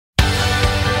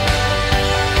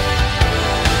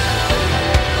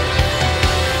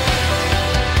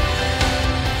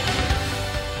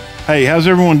Hey, how's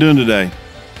everyone doing today?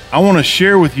 I want to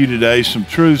share with you today some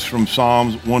truths from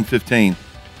Psalms 115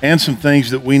 and some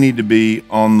things that we need to be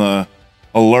on the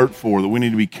alert for, that we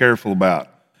need to be careful about.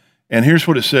 And here's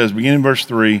what it says, beginning in verse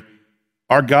 3,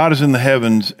 our God is in the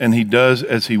heavens and he does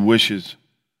as he wishes.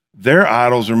 Their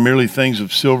idols are merely things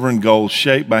of silver and gold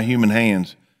shaped by human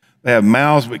hands. They have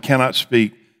mouths but cannot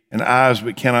speak, and eyes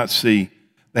but cannot see.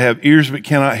 They have ears but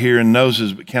cannot hear, and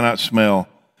noses but cannot smell.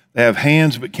 They have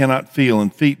hands but cannot feel,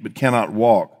 and feet but cannot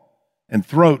walk, and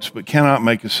throats but cannot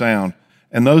make a sound.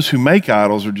 And those who make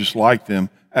idols are just like them,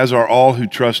 as are all who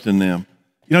trust in them.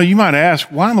 You know, you might ask,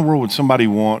 why in the world would somebody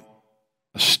want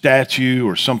a statue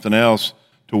or something else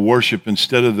to worship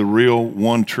instead of the real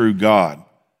one true God?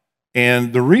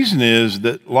 And the reason is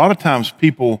that a lot of times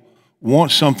people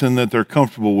want something that they're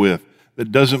comfortable with,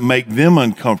 that doesn't make them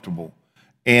uncomfortable.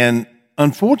 And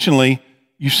unfortunately,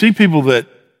 you see people that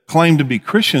claim to be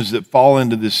Christians that fall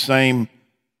into this same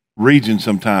region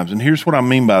sometimes. And here's what I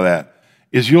mean by that,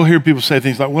 is you'll hear people say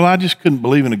things like, well, I just couldn't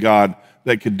believe in a God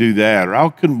that could do that, or I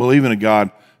couldn't believe in a God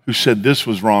who said this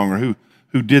was wrong, or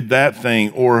who did that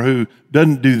thing, or who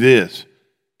doesn't do this.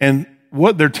 And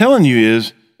what they're telling you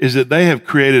is that they have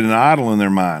created an idol in their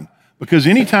mind. Because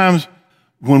anytime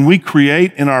when we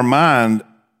create in our mind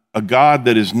a God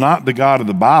that is not the God of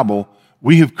the Bible,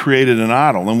 we have created an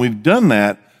idol. And we've done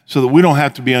that so that we don't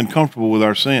have to be uncomfortable with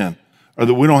our sin, or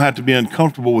that we don't have to be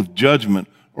uncomfortable with judgment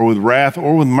or with wrath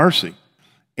or with mercy.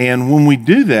 And when we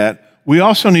do that, we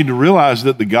also need to realize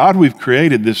that the God we've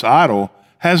created, this idol,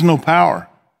 has no power.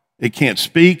 It can't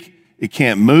speak, it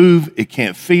can't move, it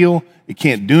can't feel, it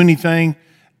can't do anything.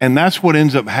 And that's what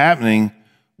ends up happening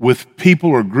with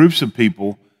people or groups of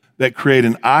people that create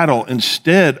an idol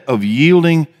instead of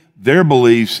yielding their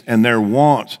beliefs and their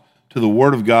wants to the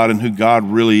Word of God and who God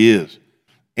really is.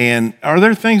 And are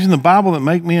there things in the Bible that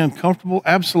make me uncomfortable?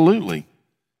 Absolutely.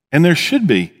 And there should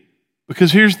be.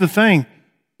 Because here's the thing.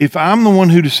 If I'm the one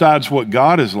who decides what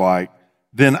God is like,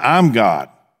 then I'm God.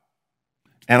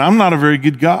 And I'm not a very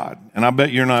good God. And I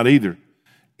bet you're not either.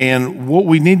 And what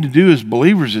we need to do as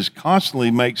believers is constantly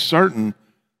make certain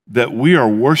that we are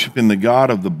worshiping the God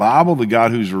of the Bible, the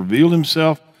God who's revealed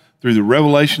himself through the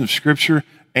revelation of Scripture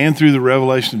and through the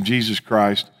revelation of Jesus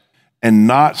Christ, and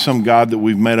not some God that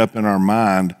we've made up in our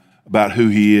mind about who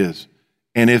he is.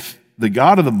 And if the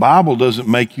God of the Bible doesn't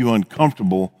make you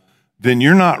uncomfortable, then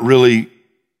you're not really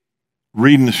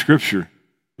reading the Scripture,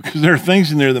 because there are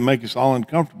things in there that make us all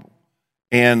uncomfortable.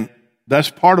 And that's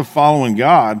part of following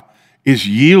God, is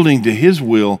yielding to his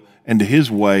will and to his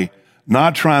way,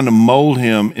 not trying to mold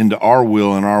him into our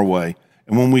will and our way.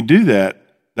 And when we do that,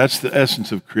 that's the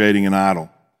essence of creating an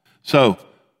idol. So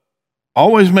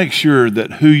always make sure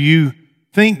that who you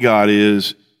think God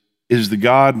is the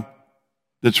God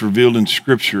that's revealed in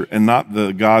Scripture and not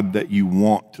the God that you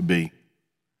want to be.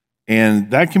 And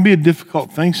that can be a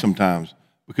difficult thing sometimes,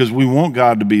 because we want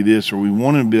God to be this, or we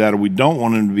want him to be that, or we don't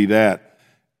want him to be that.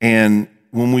 And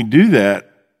when we do that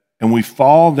and we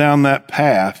fall down that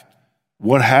path,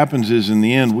 what happens is in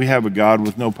the end we have a God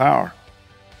with no power.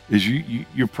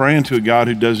 You're praying to a God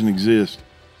who doesn't exist.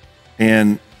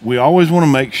 And we always want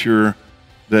to make sure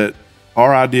that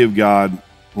our idea of God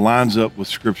lines up with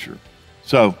Scripture.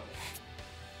 So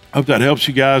I hope that helps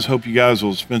you guys. Hope you guys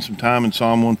will spend some time in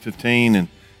Psalm 115 and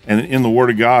in the Word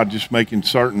of God, just making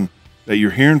certain that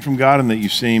you're hearing from God and that you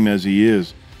see him as he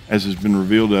is, as has been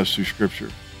revealed to us through Scripture.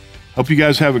 Hope you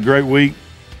guys have a great week.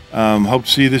 Hope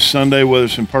to see you this Sunday, whether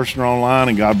it's in person or online,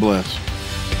 and God bless.